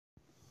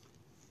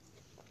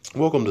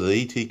Welcome to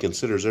the ET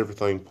Considers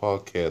Everything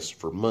podcast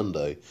for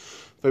Monday,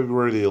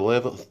 February the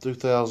 11th,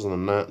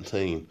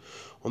 2019.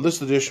 On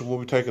this edition, we'll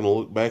be taking a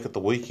look back at the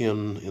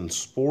weekend in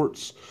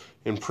sports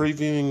and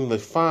previewing the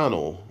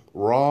final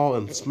Raw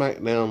and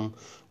SmackDown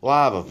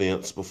live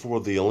events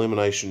before the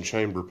Elimination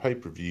Chamber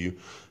pay-per-view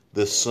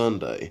this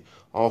Sunday.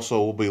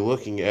 Also, we'll be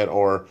looking at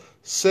our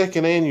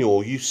second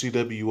annual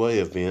UCWA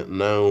event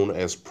known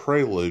as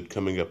Prelude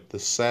coming up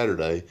this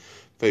Saturday,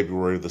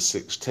 February the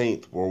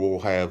 16th, where we'll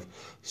have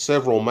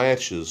several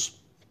matches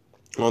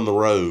on the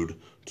road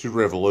to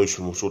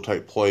Revolution, which will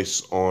take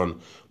place on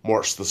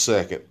March the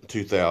 2nd,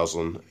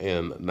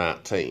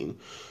 2019.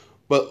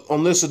 But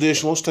on this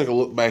edition, let's take a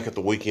look back at the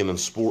weekend in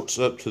sports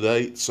up to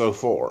date so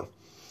far.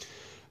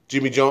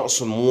 Jimmie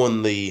Johnson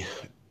won the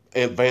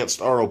Advanced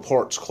Auto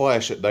Parts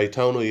Clash at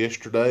Daytona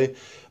yesterday.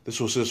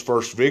 This was his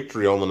first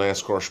victory on the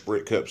NASCAR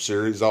Sprint Cup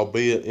Series,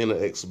 albeit in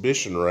an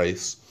exhibition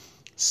race,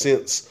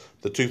 since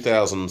the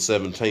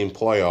 2017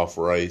 playoff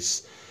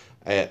race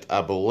at,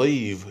 I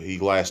believe, he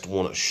last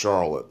won at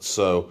Charlotte.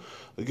 So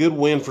a good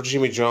win for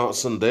Jimmie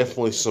Johnson,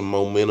 definitely some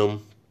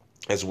momentum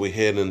as we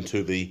head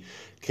into the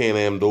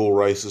Can-Am dual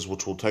races,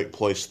 which will take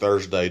place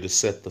Thursday to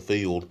set the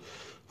field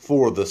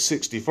for the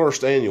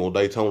 61st annual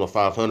Daytona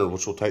 500,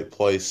 which will take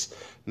place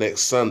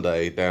next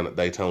Sunday down at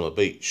Daytona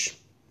Beach.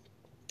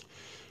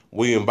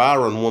 William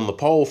Byron won the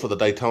pole for the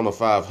Daytona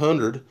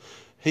 500.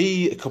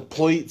 He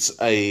completes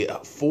a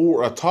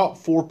top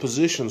four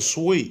position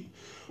sweep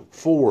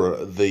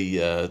for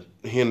the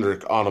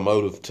Hendrick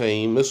Automotive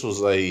team. This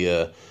was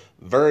a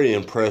very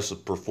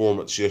impressive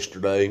performance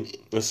yesterday.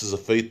 This is a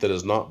feat that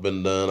has not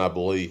been done, I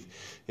believe,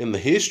 in the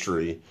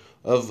history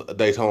of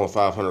Daytona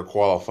 500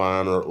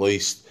 qualifying, or at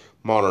least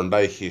modern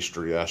day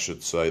history, I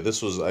should say.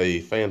 This was a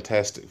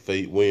fantastic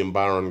feat. William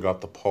Byron got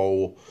the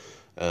pole.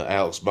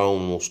 Alex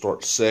Bowman will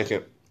start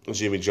second.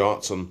 Jimmie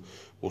Johnson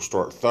will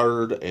start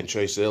third, and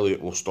Chase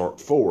Elliott will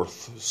start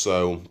fourth.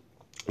 So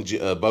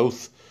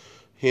both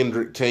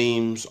Hendrick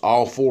teams,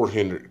 all four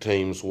Hendrick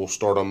teams, will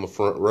start on the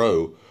front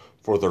row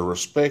for their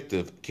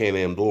respective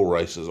Can-Am dual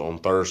races on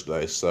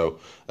Thursday. So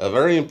a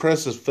very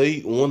impressive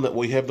feat, one that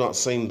we have not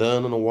seen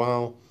done in a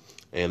while,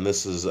 and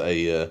this is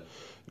a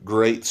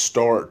great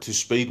start to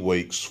Speed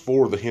Weeks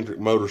for the Hendrick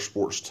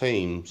Motorsports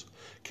teams,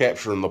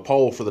 capturing the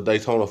pole for the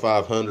Daytona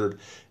 500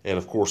 and,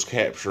 of course,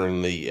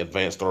 capturing the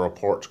Advanced Auto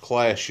Parts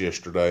Clash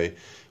yesterday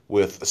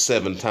with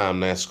seven-time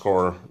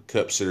NASCAR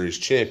Cup Series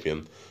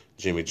champion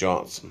Jimmie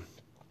Johnson.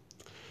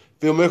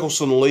 Phil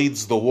Mickelson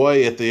leads the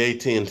way at the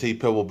AT&T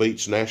Pebble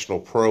Beach National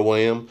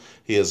Pro-Am.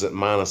 He is at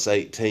minus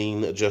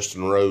 18.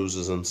 Justin Rose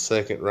is in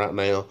second right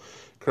now,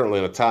 currently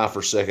in a tie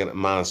for second at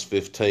minus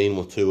 15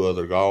 with two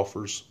other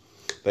golfers.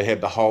 They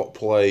had to halt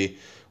play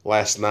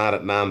last night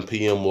at 9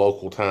 p.m.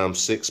 local time,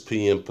 6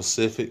 p.m.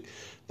 Pacific.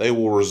 They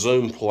will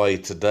resume play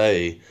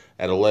today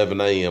at 11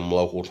 a.m.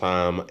 local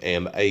time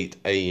and 8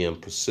 a.m.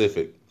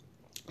 Pacific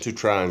to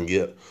try and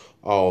get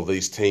all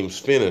these teams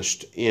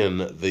finished in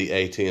the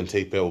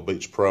AT&T Pebble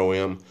Beach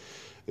Pro-Am.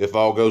 If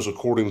all goes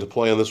according to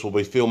plan, this will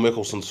be Phil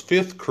Mickelson's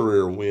fifth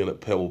career win at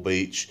Pebble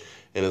Beach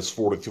and his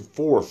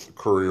 44th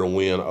career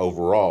win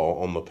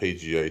overall on the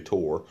PGA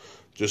Tour.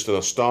 Just an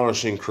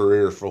astonishing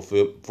career for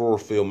Phil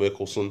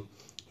Mickelson,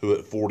 who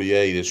at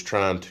 48 is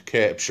trying to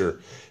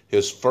capture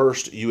his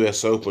first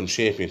U.S. Open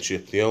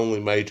championship, the only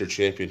major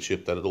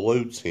championship that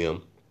eludes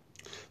him.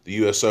 The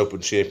U.S. Open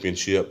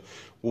championship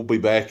will be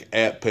back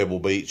at Pebble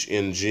Beach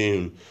in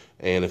June,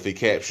 and if he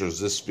captures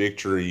this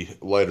victory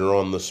later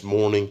on this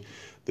morning,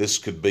 this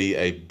could be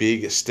a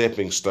big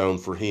stepping stone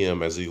for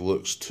him as he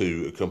looks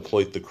to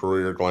complete the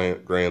career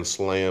Grand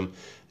Slam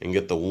and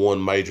get the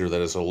one major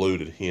that has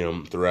eluded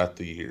him throughout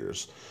the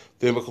years.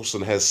 Phil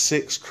Mickelson has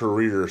 6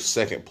 career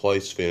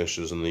second-place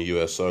finishes in the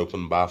U.S.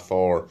 Open, by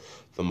far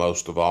the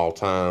most of all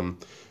time,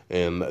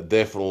 and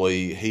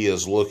definitely he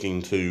is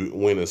looking to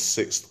win his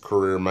 6th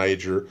career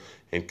major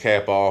and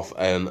cap off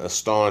an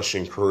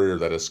astonishing career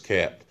that has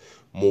capped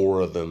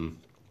more than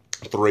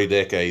 3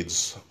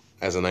 decades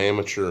as an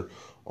amateur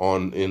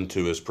on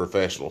into his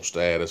professional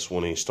status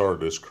when he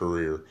started his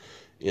career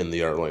in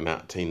the early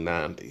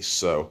 1990s.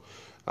 So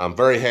I'm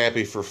very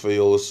happy for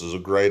Phil. This is a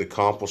great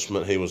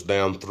accomplishment. He was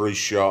down 3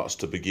 shots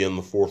to begin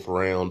the 4th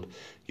round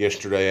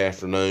yesterday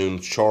afternoon,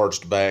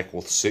 charged back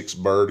with 6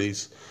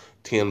 birdies,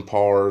 10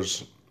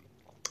 pars,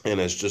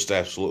 and has just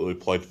absolutely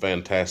played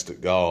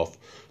fantastic golf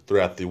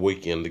throughout the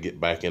weekend to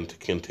get back into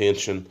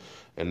contention.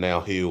 And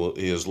now he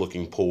is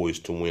looking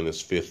poised to win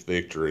his 5th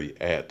victory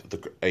at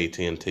the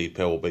AT&T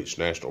Pebble Beach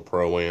National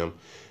Pro-Am,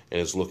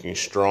 and is looking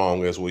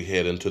strong as we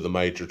head into the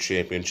major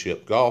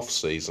championship golf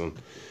season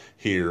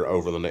here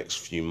over the next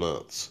few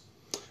months.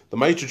 The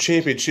major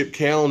championship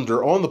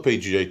calendar on the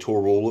PGA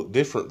Tour will look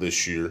different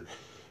this year.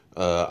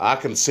 I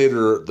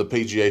consider the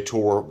PGA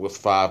Tour with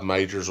 5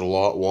 majors a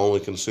lot. We'll only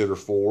consider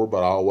 4,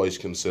 but I always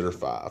consider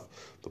 5.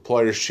 The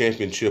Players'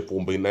 Championship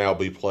will now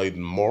be played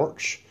in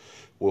March.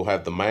 We'll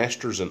have the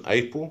Masters in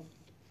April.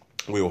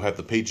 We will have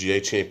the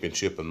PGA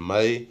Championship in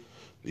May,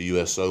 the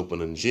U.S.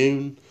 Open in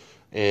June,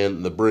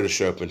 and the British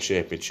Open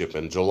Championship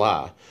in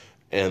July.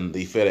 and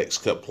the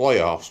FedEx Cup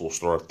playoffs will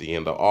start at the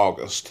end of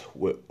August,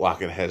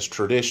 like it has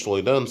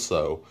traditionally done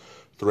so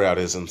throughout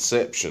his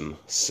inception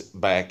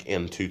back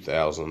in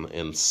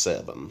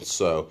 2007.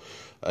 So,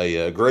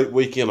 a great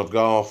weekend of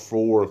golf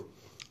for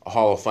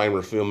Hall of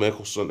Famer Phil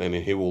Mickelson, and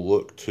he will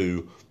look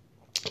to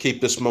keep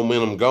this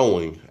momentum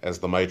going as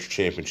the major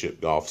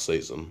championship golf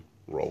season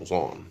rolls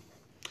on.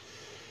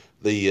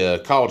 The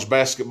college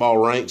basketball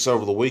ranks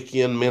over the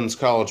weekend. Men's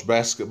college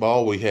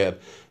basketball, we had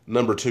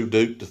number 2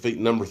 Duke defeat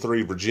number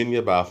 3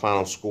 Virginia by a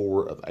final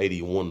score of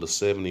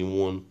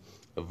 81-71.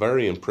 A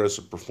very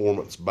impressive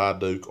performance by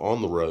Duke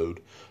on the road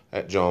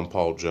at John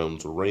Paul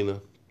Jones Arena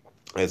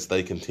as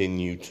they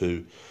continue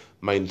to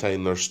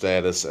maintain their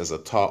status as a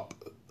top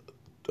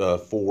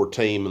 4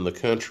 team in the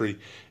country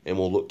and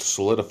will look to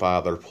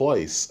solidify their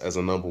place as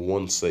a number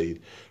 1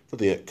 seed for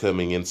the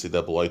upcoming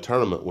NCAA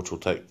tournament, which will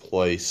take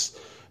place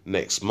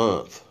next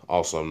month,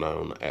 also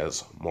known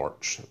as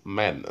March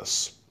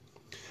Madness.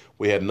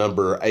 We had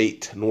number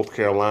 8 North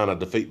Carolina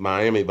defeat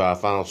Miami by a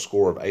final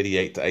score of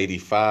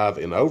 88-85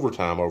 in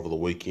overtime over the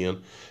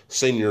weekend.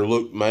 Senior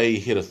Luke May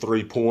hit a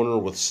 3-pointer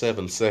with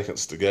 7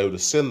 seconds to go to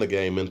send the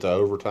game into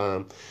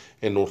overtime,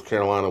 and North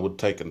Carolina would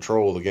take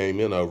control of the game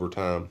in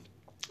overtime,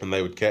 and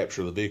they would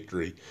capture the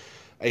victory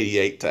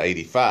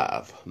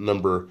 88-85.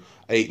 Number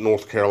 8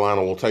 North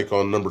Carolina will take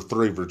on number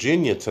 3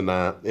 Virginia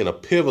tonight in a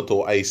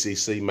pivotal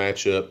ACC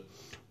matchup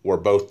where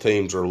both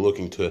teams are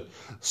looking to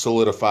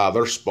solidify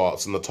their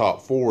spots in the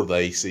top 4 of the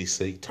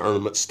ACC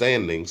tournament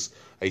standings,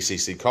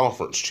 ACC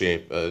conference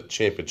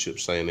championship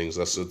standings,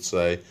 I should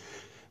say,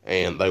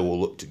 and they will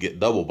look to get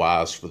double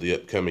buys for the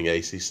upcoming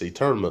ACC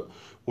tournament,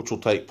 which will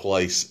take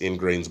place in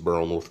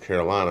Greensboro, North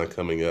Carolina,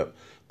 coming up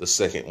the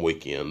second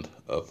weekend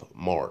of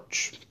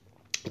March.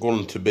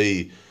 Going to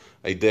be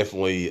a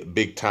definitely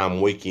big-time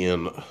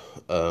weekend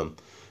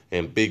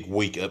and big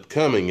week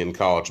upcoming in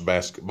college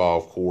basketball,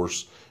 of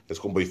course. It's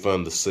going to be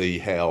fun to see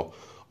how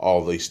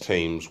all these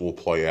teams will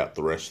play out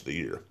the rest of the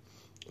year.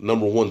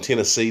 Number 1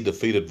 Tennessee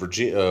defeated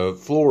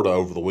Florida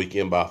over the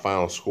weekend by a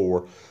final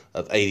score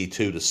of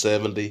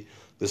 82-70.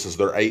 This is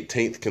their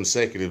 18th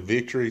consecutive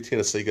victory.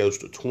 Tennessee goes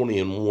to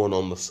 20-1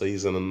 on the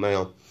season, and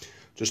now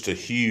just a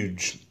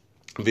huge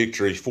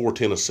victory for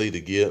Tennessee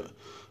to get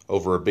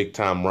over a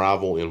big-time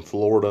rival in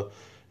Florida,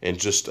 and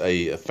just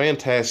a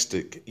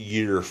fantastic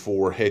year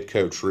for head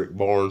coach Rick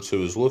Barnes,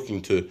 who is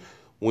looking to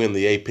win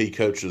the AP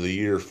Coach of the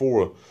Year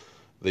for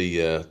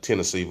the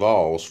Tennessee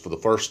Vols for the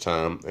first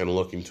time, and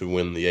looking to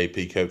win the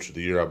AP Coach of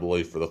the Year, I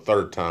believe, for the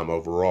 3rd time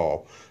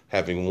overall,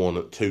 having won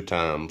it 2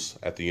 times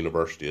at the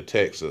University of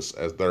Texas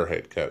as their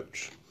head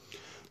coach.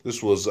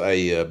 This was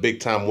a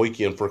big-time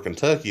weekend for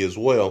Kentucky as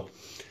well,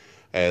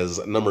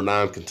 as number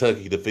 5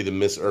 Kentucky defeated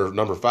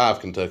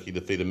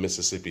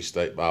Mississippi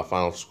State by a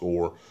final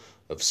score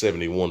of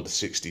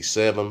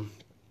 71-67.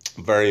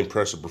 Very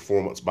impressive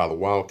performance by the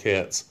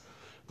Wildcats.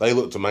 They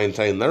look to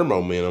maintain their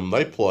momentum.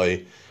 They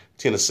play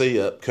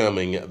Tennessee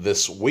upcoming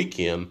this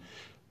weekend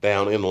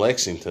down in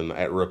Lexington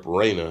at Rupp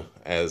Arena,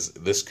 as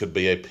this could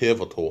be a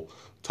pivotal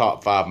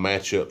top 5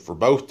 matchup for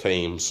both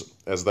teams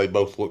as they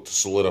both look to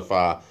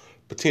solidify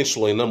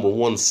potentially number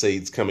 1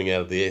 seeds coming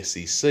out of the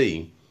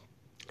SEC,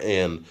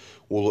 and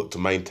will look to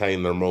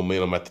maintain their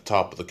momentum at the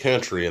top of the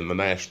country in the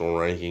national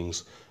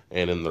rankings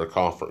and in their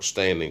conference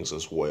standings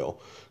as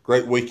well.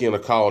 Great weekend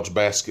of college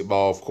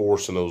basketball, of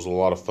course, and it was a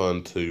lot of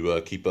fun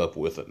to keep up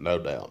with it, no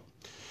doubt.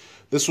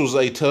 This was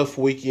a tough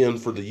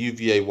weekend for the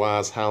UVA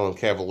Wise Highland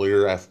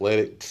Cavalier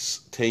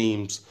athletics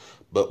teams,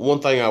 but one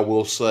thing I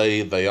will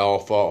say, they all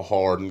fought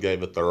hard and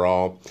gave it their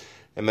all,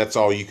 and that's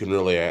all you can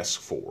really ask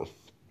for.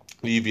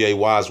 The UVA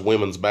Wise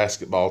women's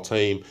basketball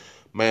team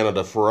mounted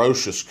a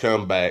ferocious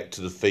comeback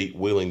to defeat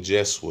Wheeling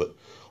Jesuit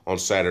on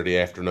Saturday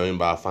afternoon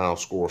by a final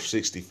score of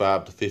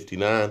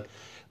 65-59.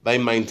 They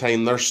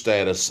maintain their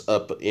status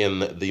up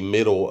in the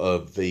middle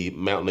of the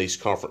Mountain East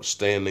Conference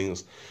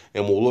standings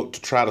and will look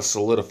to try to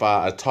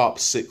solidify a top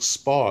 6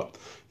 spot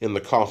in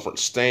the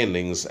conference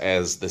standings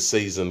as the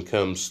season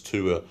comes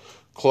to a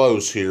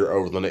close here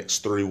over the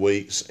next 3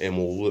 weeks, and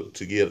will look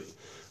to get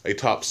a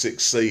top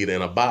 6 seed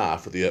and a bye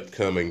for the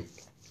upcoming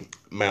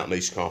Mountain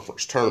East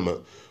Conference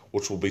tournament,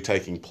 which will be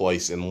taking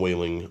place in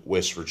Wheeling,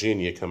 West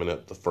Virginia, coming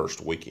up the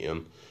first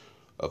weekend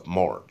of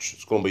March.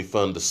 It's going to be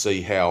fun to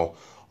see how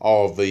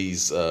all of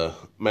these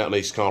Mountain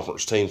East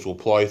Conference teams will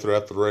play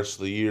throughout the rest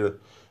of the year,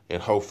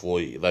 and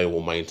hopefully they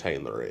will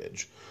maintain their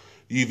edge.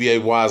 UVA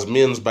Wise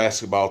men's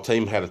basketball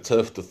team had a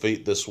tough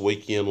defeat this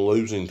weekend,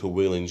 losing to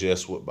Wheeling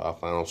Jesuit by a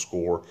final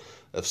score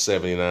of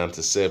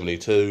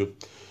 79-72.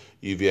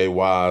 UVA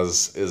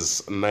Wise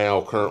is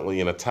now currently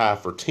in a tie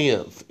for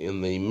 10th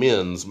in the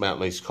men's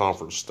Mountain East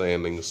Conference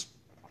standings,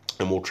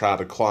 and will try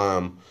to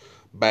climb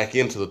back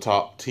into the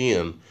top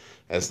 10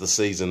 as the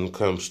season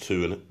comes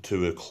to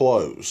a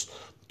close.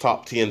 The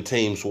top 10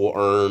 teams will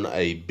earn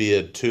a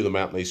bid to the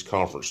Mountain East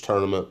Conference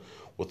tournament,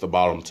 with the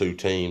bottom 2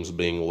 teams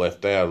being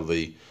left out of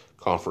the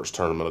conference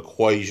tournament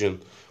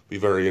equation. Be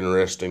very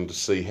interesting to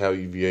see how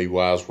UVA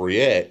Wise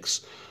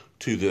reacts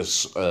to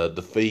this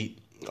defeat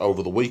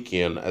over the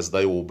weekend, as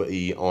they will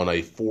be on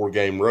a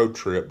 4-game road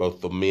trip,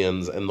 both the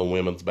men's and the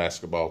women's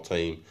basketball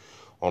team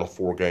on a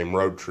 4-game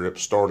road trip,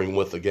 starting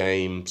with the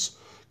games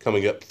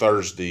coming up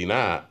Thursday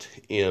night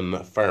in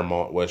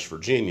Fairmont, West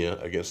Virginia,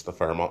 against the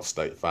Fairmont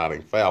State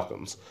Fighting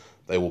Falcons.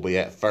 They will be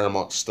at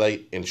Fairmont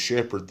State and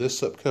Shepherd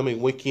this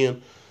upcoming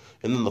weekend,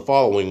 and then the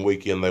following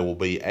weekend they will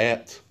be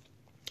at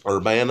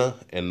Urbana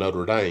and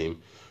Notre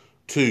Dame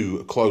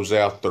to close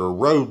out their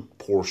road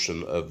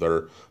portion of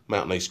their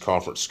Mountain East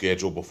Conference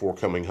schedule before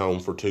coming home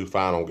for 2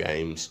 final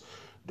games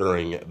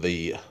during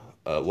the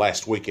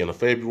last weekend of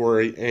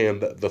February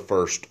and the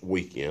first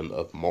weekend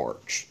of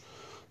March.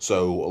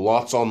 So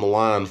lots on the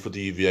line for the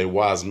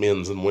UVA-Wise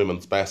men's and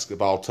women's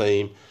basketball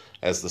team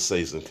as the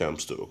season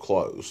comes to a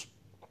close.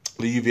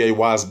 The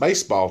UVA-Wise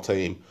baseball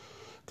team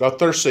got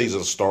their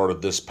season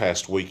started this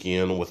past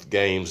weekend with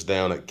games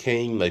down at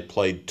King. They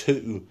played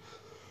 2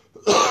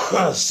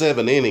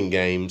 7-inning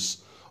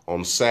games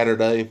on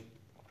Saturday.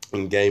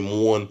 In game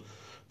 1,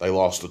 they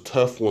lost a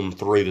tough one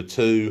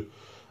 3-2.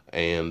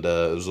 And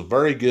it was a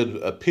very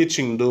good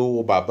pitching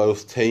duel by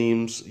both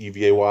teams.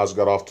 UVA-Wise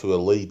got off to a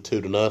lead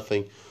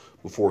 2-0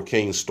 before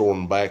King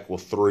stormed back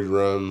with 3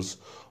 runs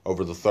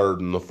over the 3rd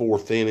and the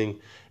 4th inning,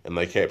 and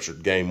they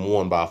captured game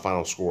 1 by a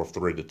final score of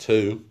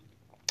 3-2.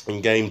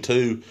 In game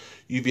 2,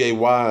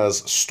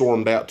 UVA-Wise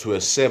stormed out to a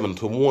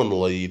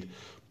 7-1 lead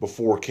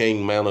before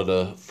King mounted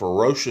a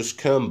ferocious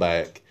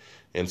comeback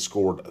and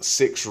scored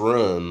 6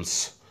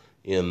 runs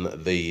in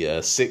the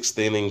 6th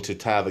inning to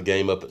tie the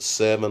game up at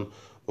 7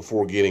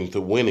 before getting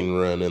the winning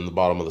run in the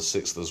bottom of the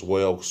 6th as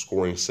well,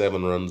 scoring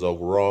 7 runs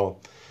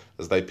overall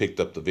as they picked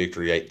up the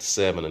victory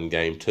 8-7 in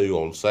game 2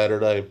 on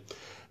Saturday.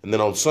 And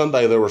then on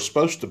Sunday, they were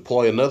supposed to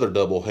play another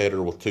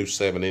doubleheader with 2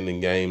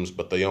 7-inning games,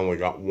 but they only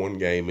got 1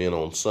 game in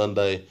on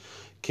Sunday.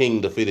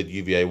 King defeated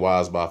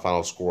UVA-Wise by a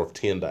final score of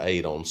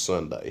 10-8 on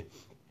Sunday.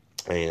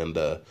 And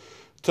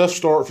tough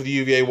start for the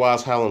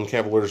UVA-Wise Highland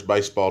Cavaliers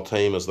baseball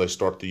team as they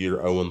start the year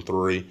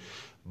 0-3.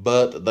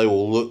 But they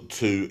will look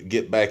to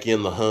get back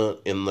in the hunt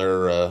in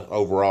their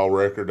overall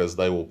record as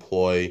they will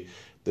play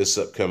this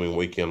upcoming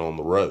weekend on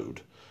the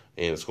road.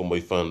 And it's going to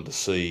be fun to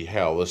see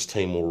how this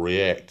team will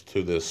react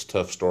to this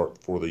tough start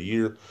for the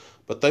year.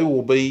 But they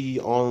will be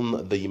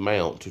on the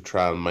mount to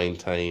try and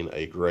maintain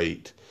a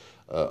great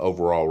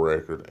overall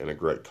record and a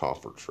great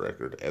conference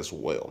record as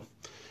well.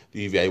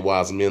 The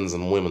UVA-Wise men's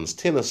and women's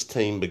tennis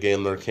team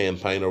began their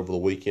campaign over the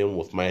weekend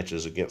with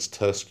matches against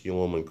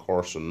Tusculum and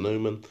Carson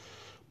Newman.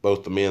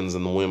 Both the men's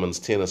and the women's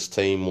tennis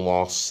team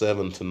lost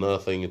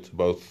 7-0 to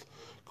both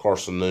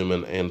Carson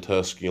Newman and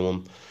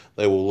Tusculum.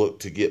 They will look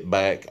to get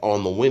back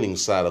on the winning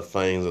side of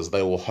things as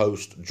they will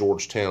host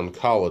Georgetown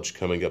College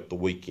coming up the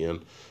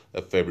weekend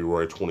of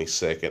February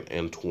 22nd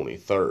and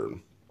 23rd.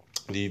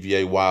 The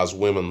UVA-Wise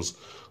women's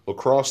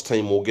lacrosse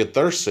team will get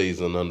their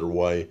season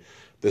underway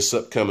this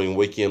upcoming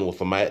weekend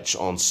with a match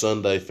on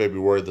Sunday,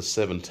 February the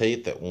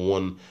 17th at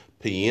 1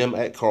 p.m.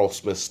 at Carl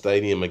Smith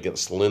Stadium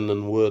against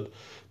Lindenwood.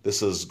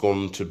 This is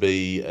going to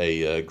be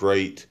a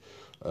great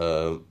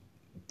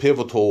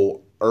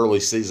pivotal early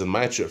season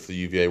matchup for the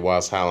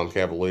UVA-Wise Highland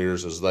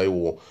Cavaliers as they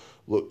will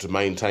look to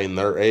maintain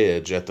their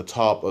edge at the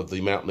top of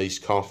the Mountain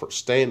East Conference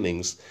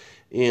standings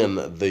in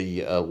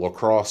the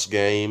lacrosse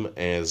game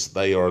as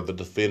they are the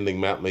defending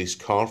Mountain East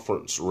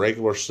Conference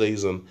regular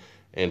season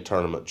and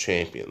tournament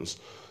champions.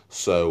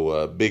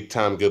 So big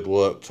time good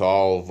luck to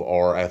all of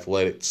our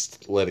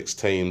athletics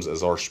teams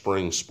as our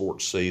spring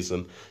sports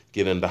season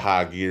get into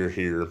high gear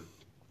here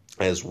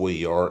as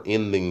we are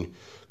ending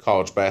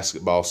college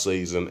basketball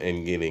season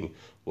and getting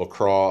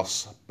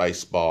lacrosse,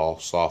 baseball,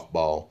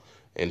 softball,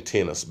 and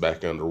tennis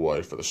back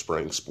underway for the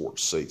spring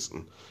sports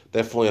season.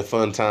 Definitely a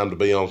fun time to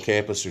be on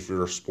campus if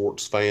you're a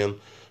sports fan,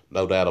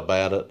 no doubt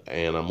about it,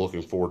 and I'm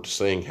looking forward to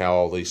seeing how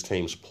all these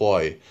teams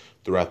play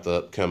throughout the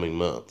upcoming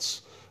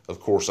months. Of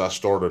course, I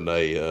started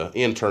a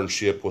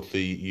internship with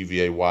the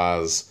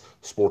UVA-Wise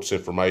Sports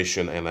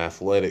Information and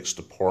Athletics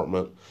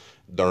Department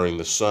during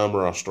the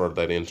summer. I started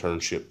that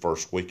internship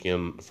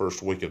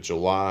first week of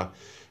July,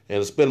 and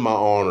it's been my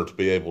honor to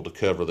be able to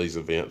cover these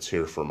events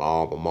here from my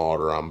alma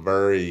mater. I'm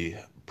very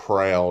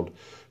proud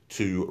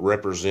to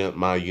represent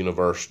my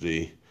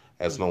university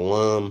as an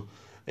alum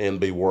and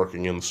be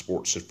working in the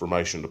Sports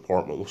Information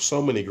Department with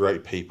so many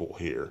great people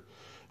here.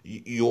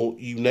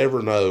 You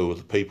never know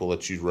the people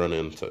that you run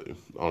into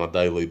on a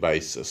daily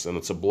basis, and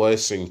it's a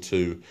blessing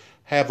to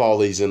have all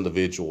these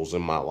individuals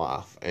in my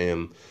life,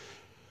 and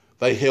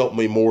they help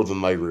me more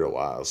than they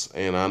realize,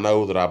 and I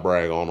know that I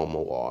brag on them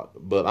a lot,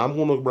 but I'm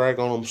going to brag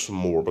on them some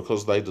more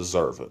because they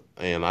deserve it,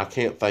 and I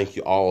can't thank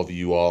all of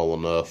you all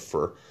enough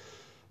for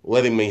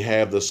letting me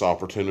have this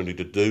opportunity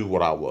to do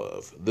what I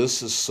love.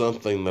 This is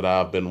something that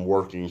I've been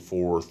working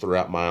for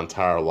throughout my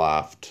entire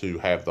life to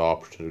have the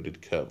opportunity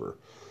to cover.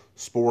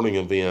 Sporting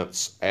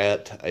events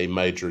at a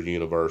major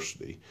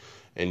university.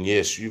 And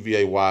yes,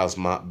 UVA-Wise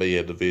might be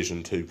a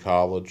Division II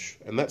college,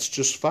 and that's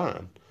just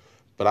fine.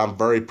 But I'm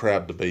very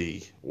proud to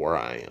be where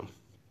I am.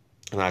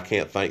 And I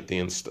can't thank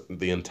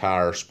the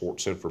entire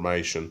sports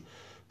information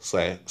 /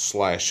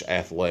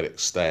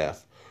 athletics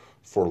staff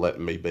for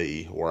letting me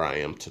be where I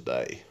am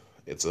today.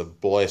 It's a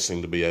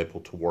blessing to be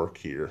able to work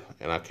here,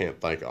 and I can't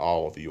thank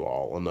all of you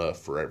all enough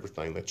for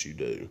everything that you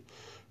do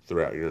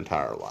throughout your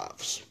entire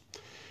lives.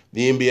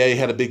 The NBA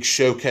had a big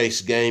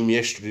showcase game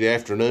yesterday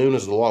afternoon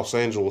as the Los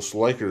Angeles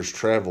Lakers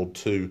traveled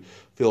to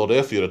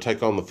Philadelphia to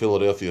take on the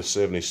Philadelphia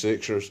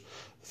 76ers.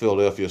 The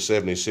Philadelphia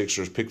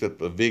 76ers picked up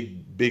a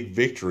big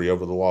victory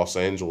over the Los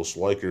Angeles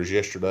Lakers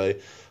yesterday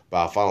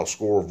by a final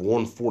score of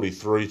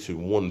 143 to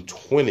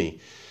 120.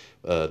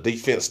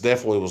 Defense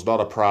definitely was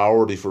not a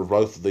priority for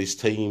both of these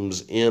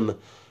teams in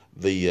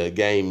the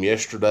game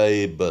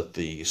yesterday, but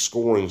the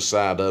scoring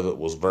side of it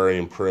was very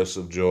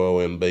impressive.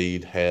 Joel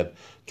Embiid had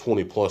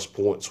 20-plus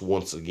points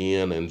once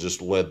again and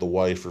just led the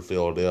way for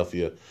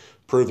Philadelphia,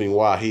 proving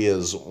why he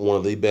is one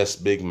of the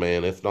best big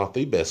men, if not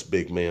the best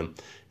big man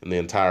in the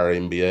entire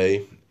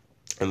NBA.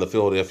 And the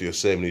Philadelphia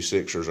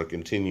 76ers are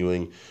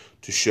continuing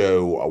to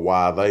show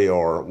why they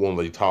are one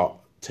of the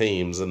top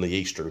teams in the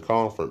Eastern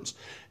Conference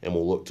and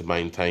will look to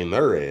maintain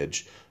their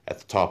edge at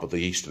the top of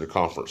the Eastern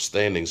Conference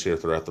standings here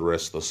throughout the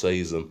rest of the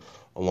season,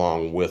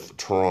 along with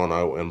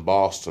Toronto and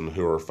Boston,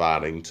 who are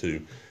fighting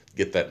to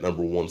get that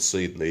number one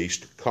seed in the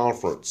Eastern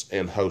Conference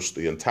and host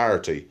the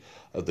entirety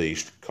of the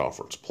Eastern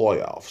Conference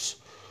playoffs.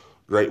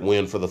 Great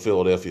win for the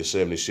Philadelphia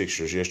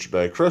 76ers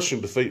yesterday.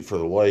 Crushing defeat for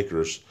the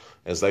Lakers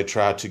as they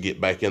try to get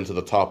back into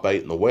the top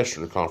 8 in the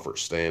Western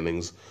Conference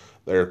standings.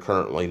 They're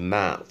currently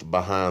 9th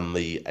behind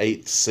the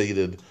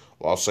 8th-seeded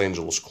Los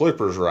Angeles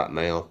Clippers right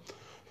now,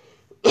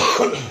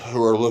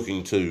 who are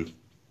looking to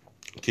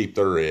keep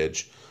their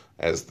edge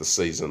as the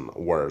season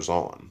wears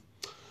on.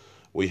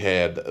 We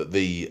had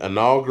the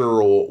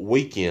inaugural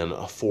weekend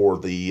for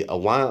the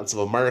Alliance of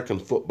American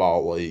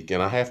Football League,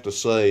 and I have to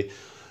say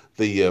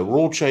the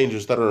rule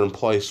changes that are in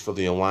place for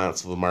the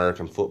Alliance of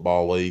American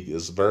Football League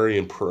is very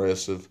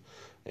impressive,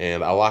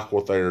 and I like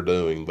what they are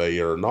doing. They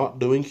are not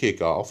doing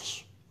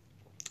kickoffs,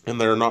 and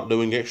they're not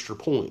doing extra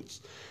points.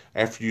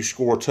 After you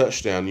score a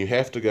touchdown, you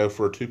have to go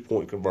for a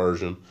 2-point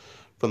conversion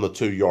from the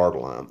 2-yard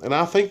line, and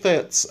I think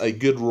that's a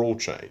good rule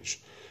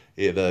change.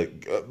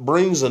 It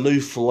brings a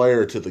new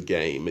flair to the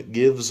game. It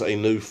gives a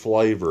new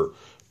flavor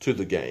to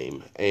the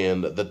game.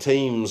 And the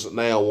teams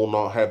now will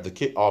not have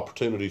the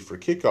opportunity for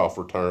kickoff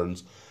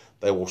returns.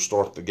 They will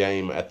start the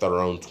game at their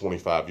own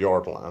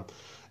 25-yard line.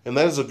 And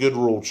that is a good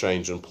rule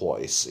change in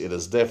place. It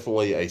is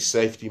definitely a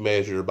safety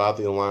measure by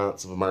the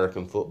Alliance of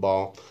American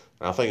Football.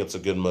 And I think it's a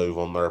good move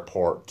on their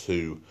part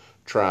to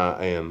try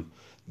and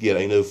get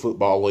a new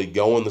football league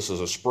going. This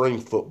is a spring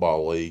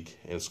football league,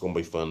 and it's going to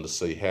be fun to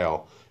see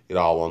how it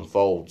all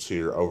unfolds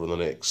here over the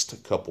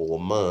next couple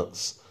of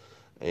months.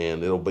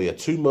 And it'll be a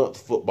 2-month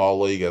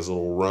football league as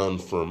it'll run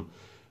from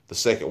the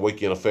second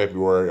weekend of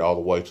February all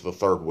the way to the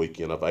third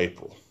weekend of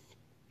April.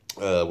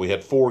 We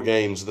had 4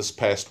 games this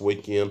past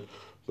weekend.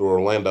 The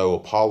Orlando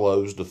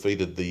Apollos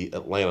defeated the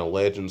Atlanta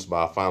Legends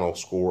by a final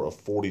score of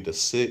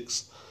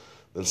 40-6.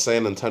 Then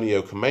San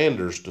Antonio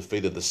Commanders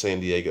defeated the San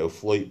Diego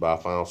Fleet by a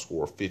final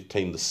score of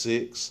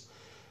 15-6.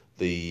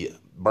 The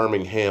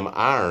Birmingham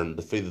Iron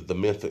defeated the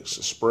Memphis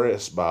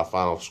Express by a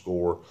final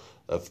score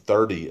of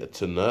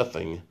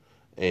 30-0.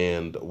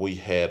 And we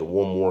had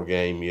one more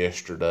game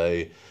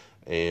yesterday,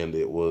 and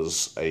it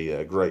was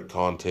a great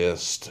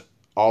contest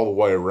all the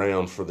way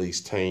around for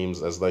these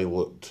teams as they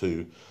look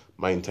to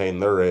maintain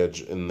their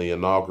edge in the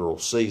inaugural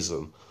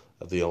season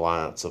of the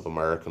Alliance of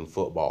American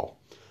Football.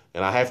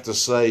 And I have to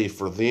say,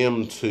 for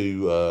them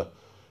to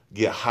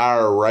get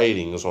higher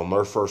ratings on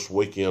their first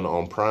weekend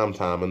on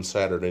primetime and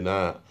Saturday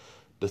night,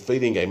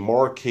 defeating a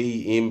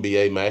marquee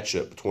NBA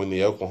matchup between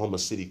the Oklahoma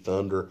City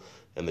Thunder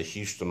and the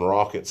Houston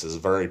Rockets is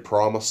very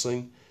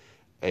promising.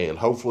 And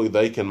hopefully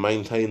they can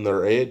maintain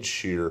their edge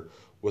here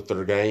with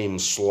their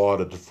games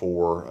slotted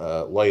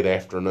for late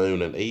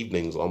afternoon and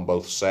evenings on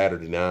both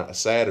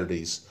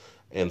Saturdays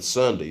and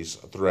Sundays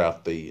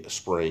throughout the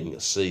spring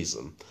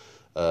season.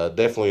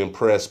 Definitely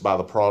impressed by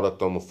the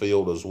product on the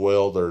field as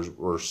well. There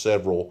were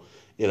several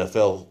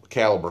NFL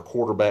caliber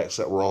quarterbacks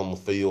that were on the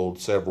field,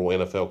 several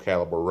NFL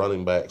caliber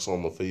running backs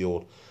on the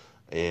field,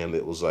 and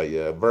it was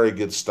a very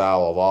good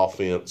style of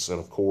offense. And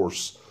of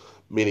course,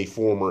 many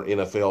former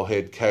NFL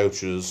head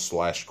coaches /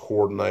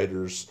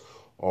 coordinators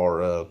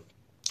are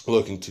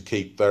looking to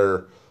keep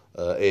their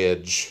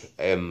edge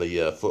in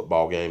the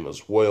football game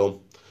as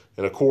well.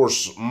 And of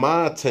course,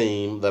 my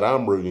team that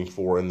I'm rooting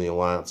for in the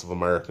Alliance of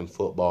American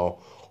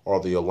Football are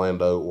the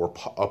Orlando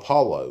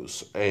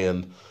Apollos,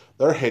 and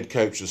their head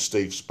coach is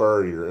Steve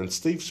Spurrier. And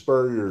Steve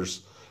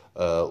Spurrier's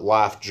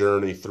life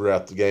journey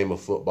throughout the game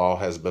of football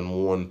has been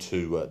one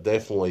to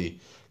definitely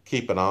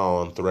keep an eye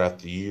on throughout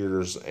the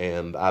years,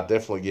 and I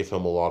definitely give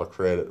him a lot of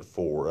credit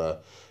for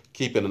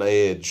keeping an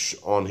edge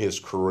on his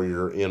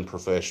career in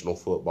professional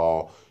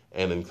football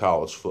and in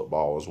college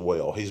football as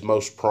well. He's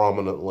most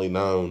prominently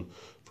known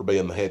for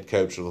being the head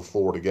coach of the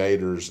Florida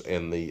Gators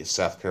and the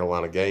South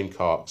Carolina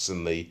Gamecocks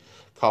in the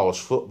college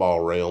football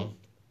realm.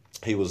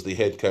 He was the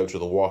head coach of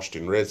the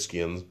Washington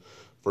Redskins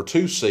for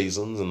 2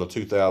 seasons in the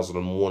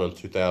 2001 and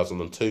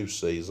 2002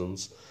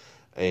 seasons.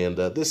 And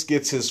this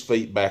gets his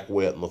feet back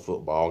wet in the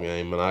football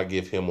game, and I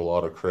give him a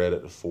lot of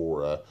credit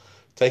for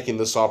taking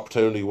this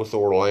opportunity with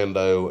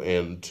Orlando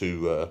and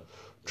to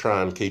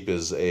try and keep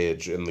his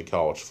edge in the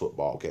college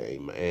football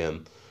game.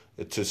 And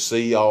to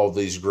see all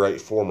these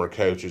great former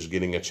coaches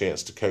getting a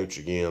chance to coach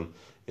again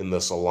in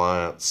this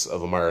alliance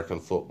of American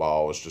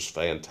football is just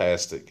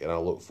fantastic, and I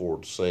look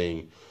forward to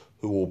seeing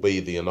who will be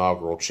the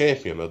inaugural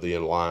champion of the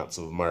Alliance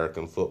of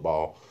American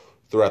Football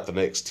throughout the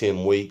next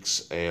 10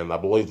 weeks. And I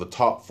believe the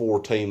top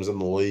 4 teams in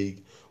the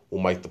league will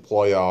make the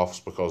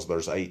playoffs because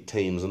there's 8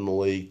 teams in the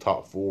league.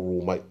 Top 4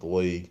 will make the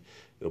league.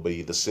 It'll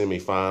be the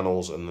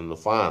semifinals and then the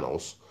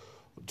finals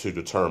to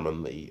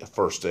determine the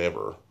first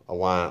ever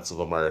Alliance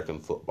of American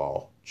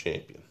Football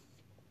champion.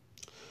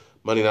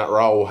 Monday Night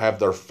Raw will have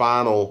their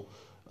final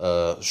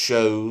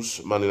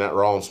shows. Monday Night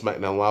Raw and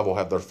SmackDown Live will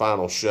have their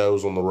final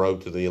shows on the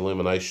road to the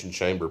Elimination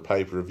Chamber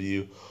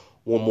pay-per-view.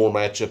 One more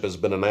matchup has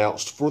been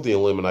announced for the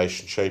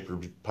Elimination Chamber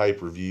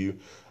pay-per-view,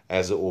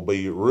 as it will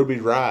be Ruby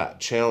Riott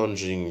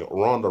challenging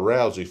Ronda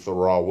Rousey for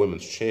the Raw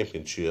Women's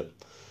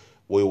Championship.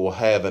 We will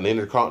have an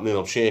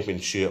Intercontinental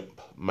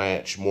Championship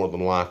match more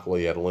than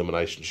likely at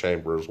Elimination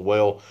Chamber as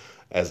well,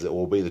 as it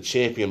will be the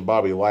champion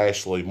Bobby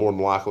Lashley more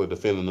than likely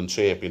defending the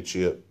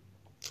championship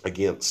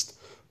against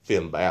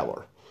Finn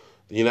Balor.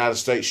 The United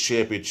States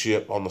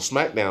Championship on the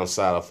SmackDown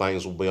side of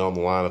things will be on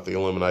the line at the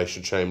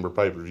Elimination Chamber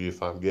pay-per-view,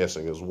 if I'm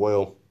guessing as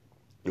well.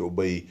 It will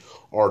be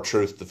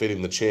R-Truth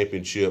defending the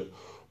championship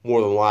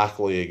more than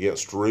likely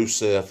against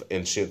Rusev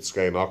and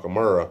Shinsuke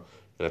Nakamura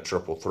in a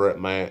triple threat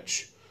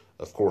match.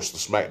 Of course, the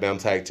SmackDown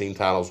Tag Team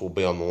titles will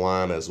be on the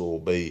line, as it will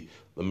be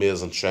The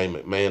Miz and Shane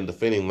McMahon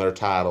defending their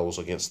titles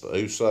against the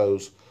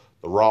Usos.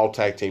 The Raw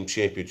Tag Team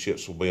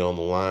Championships will be on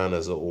the line,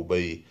 as it will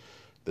be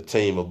the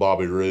team of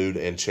Bobby Roode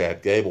and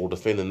Chad Gable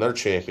defending their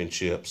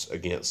championships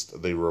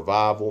against the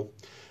Revival.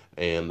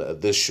 And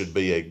this should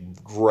be a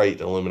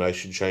great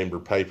Elimination Chamber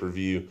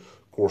pay-per-view.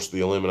 Of course,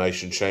 the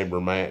Elimination Chamber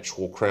match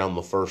will crown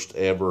the first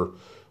ever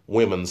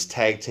women's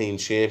tag team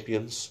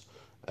champions.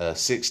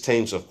 6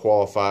 teams have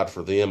qualified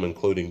for them,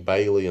 including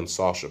Bayley and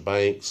Sasha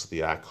Banks,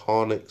 the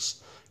Iconics,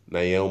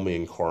 Naomi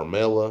and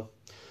Carmella,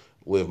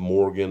 Liv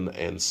Morgan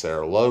and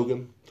Sarah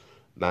Logan,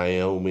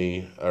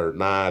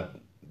 Nia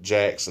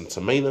Jax and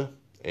Tamina,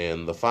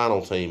 and the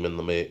final team in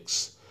the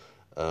mix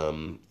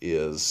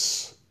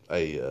is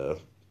a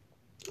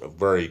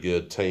very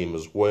good team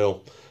as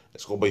well.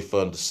 It's going to be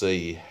fun to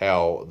see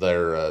how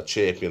their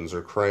champions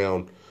are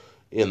crowned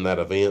in that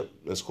event.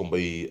 It's going to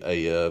be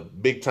a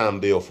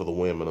big-time deal for the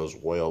women as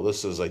well.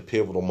 This is a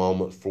pivotal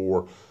moment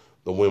for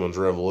the women's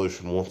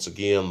revolution. Once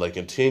again, they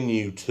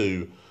continue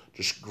to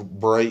just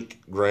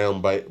break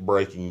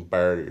ground-breaking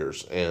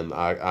barriers, and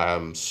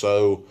I'm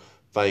so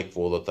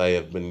thankful that they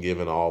have been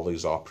given all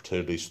these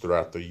opportunities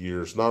throughout the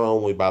years, not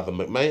only by the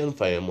McMahon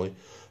family,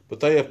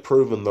 but they have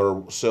proven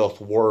their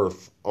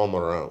self-worth on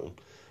their own,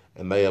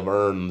 and they have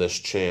earned this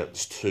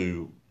chance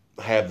to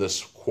have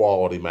this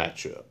quality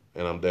matchup.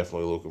 And I'm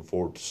definitely looking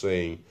forward to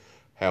seeing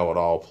how it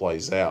all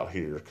plays out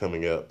here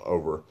coming up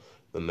over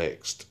the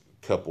next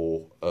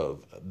couple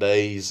of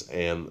days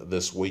and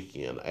this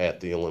weekend at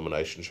the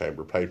Elimination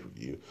Chamber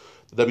pay-per-view.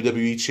 The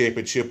WWE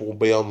Championship will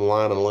be on the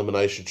line in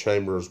Elimination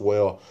Chamber as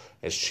well,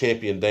 as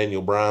champion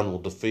Daniel Bryan will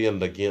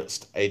defend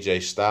against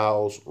AJ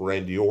Styles,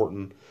 Randy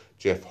Orton,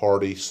 Jeff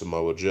Hardy,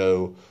 Samoa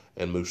Joe,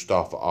 and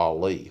Mustafa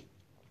Ali.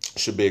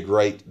 Should be a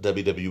great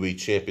WWE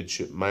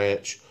Championship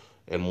match,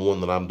 and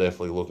one that I'm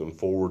definitely looking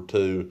forward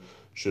to.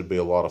 Should be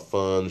a lot of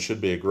fun.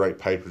 Should be a great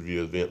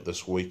pay-per-view event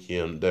this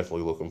weekend.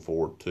 Definitely looking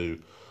forward to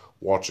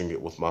watching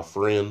it with my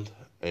friends,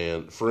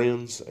 and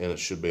it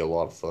should be a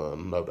lot of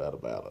fun, no doubt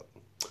about it.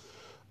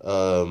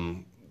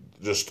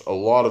 Just a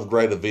lot of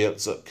great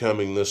events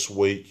upcoming this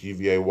week.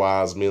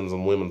 UVA-wise men's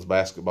and women's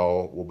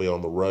basketball will be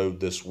on the road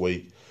this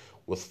week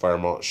with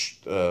Fairmont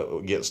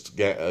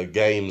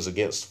games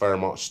against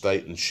Fairmont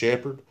State and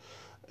Shepherd,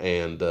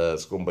 and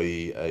it's going to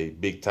be a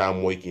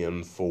big-time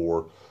weekend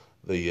for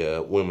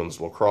the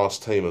women's lacrosse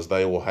team, as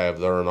they will have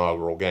their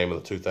inaugural game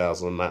of the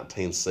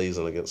 2019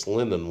 season against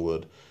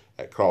Lindenwood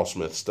at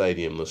Carl-Smith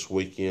Stadium this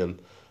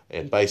weekend.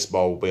 And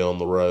baseball will be on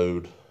the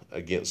road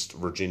against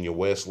Virginia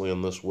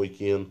Wesleyan this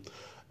weekend.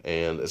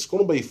 And it's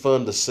going to be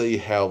fun to see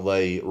how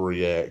they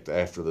react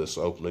after this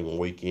opening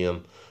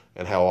weekend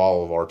and how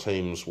all of our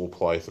teams will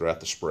play throughout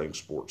the spring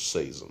sports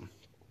season.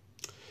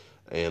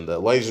 And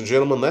ladies and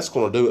gentlemen, that's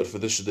going to do it for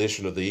this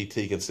edition of the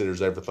ET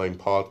Considers Everything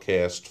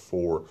podcast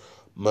for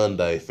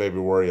Monday,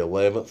 February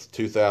 11th,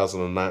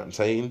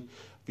 2019.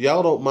 If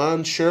y'all don't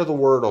mind, share the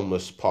word on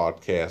this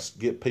podcast.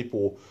 Get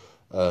people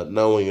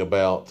knowing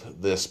about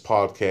this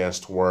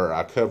podcast where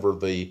I cover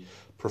the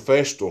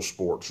professional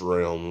sports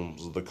realm,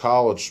 the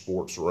college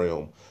sports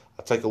realm.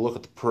 I take a look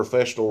at the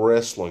professional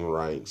wrestling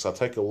ranks. I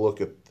take a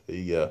look at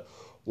the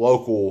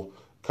local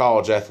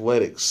college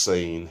athletics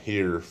scene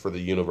here for the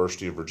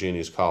University of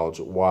Virginia's College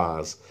at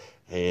Wise.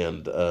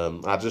 And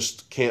I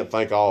just can't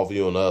thank all of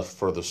you enough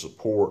for the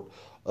support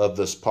of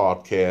this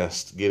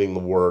podcast, getting the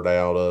word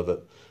out of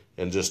it,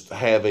 and just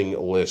having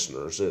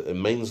listeners. It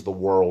means the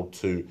world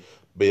to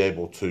be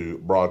able to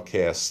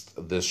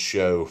broadcast this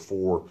show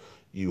for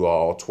you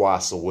all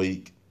twice a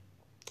week,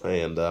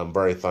 and I'm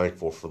very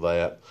thankful for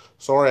that.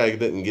 Sorry I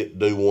didn't get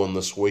to do one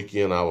this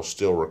weekend. I was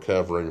still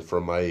recovering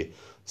from a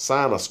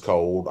sinus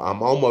cold.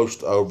 I'm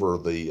almost over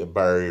the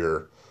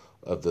barrier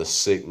of this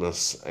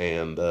sickness,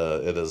 and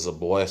it is a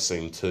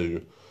blessing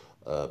to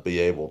be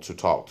able to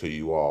talk to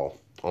you all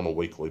on a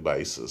weekly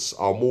basis.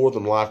 I'll more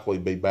than likely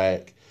be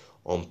back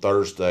on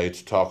Thursday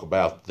to talk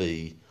about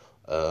the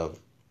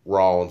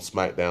Raw and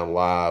SmackDown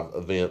Live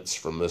events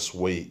from this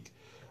week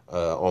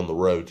on the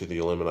road to the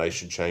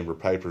Elimination Chamber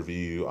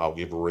pay-per-view. I'll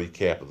give a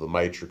recap of the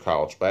major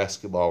college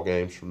basketball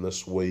games from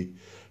this week,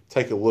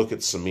 take a look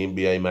at some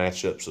NBA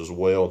matchups as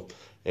well,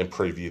 and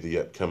preview the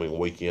upcoming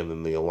weekend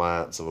in the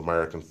Alliance of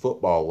American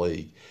Football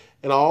League.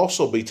 And I'll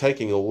also be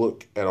taking a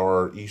look at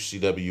our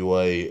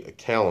UCWA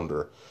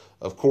calendar.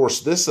 Of course,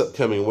 this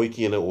upcoming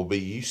weekend it will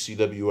be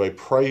UCWA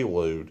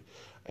Prelude,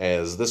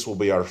 as this will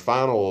be our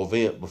final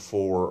event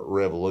before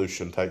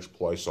Revolution takes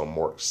place on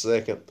March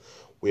 2nd.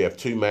 We have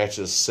 2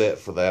 matches set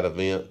for that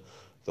event.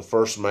 The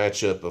first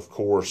matchup, of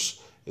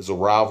course, is a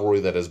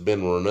rivalry that has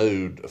been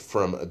renewed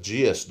from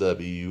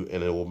GSW,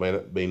 and it will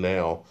be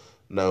now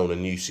known in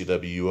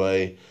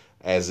UCWA,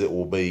 as it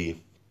will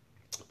be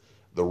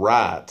the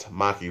Right,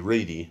 Mikey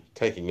Reedy,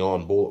 taking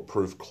on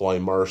Bulletproof Clay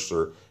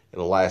Mercer in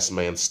a last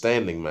man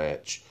standing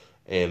match.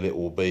 And it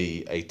will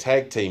be a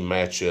tag team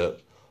matchup,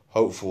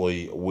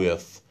 hopefully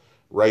with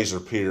Razor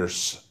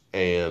Pierce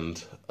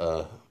and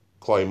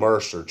Clay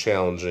Mercer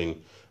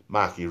challenging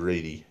Mikey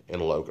Reedy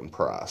and Logan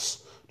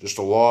Price. Just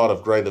a lot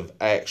of great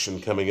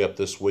action coming up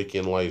this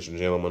weekend, ladies and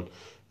gentlemen.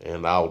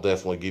 And I'll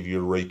definitely give you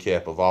a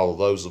recap of all of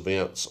those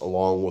events,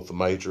 along with the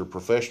major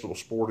professional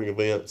sporting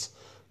events,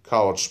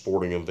 college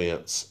sporting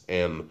events,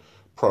 and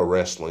pro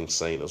wrestling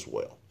scene as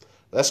well.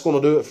 That's going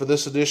to do it for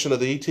this edition of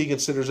the ET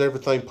Considers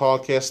Everything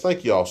podcast.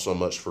 Thank you all so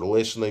much for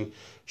listening.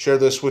 Share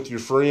this with your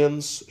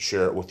friends.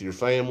 Share it with your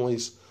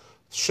families.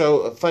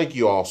 Thank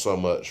you all so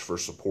much for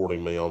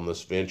supporting me on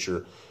this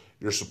venture.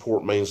 Your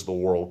support means the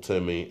world to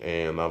me,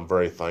 and I'm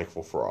very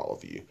thankful for all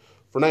of you.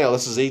 For now,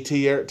 this is ET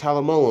Eric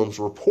Tyler Mullins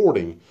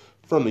reporting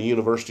from the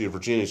University of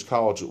Virginia's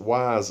College at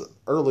Wise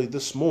early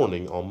this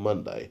morning on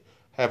Monday.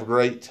 Have a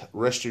great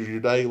rest of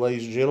your day,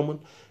 ladies and gentlemen,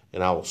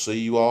 and I will see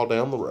you all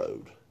down the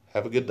road.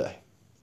 Have a good day.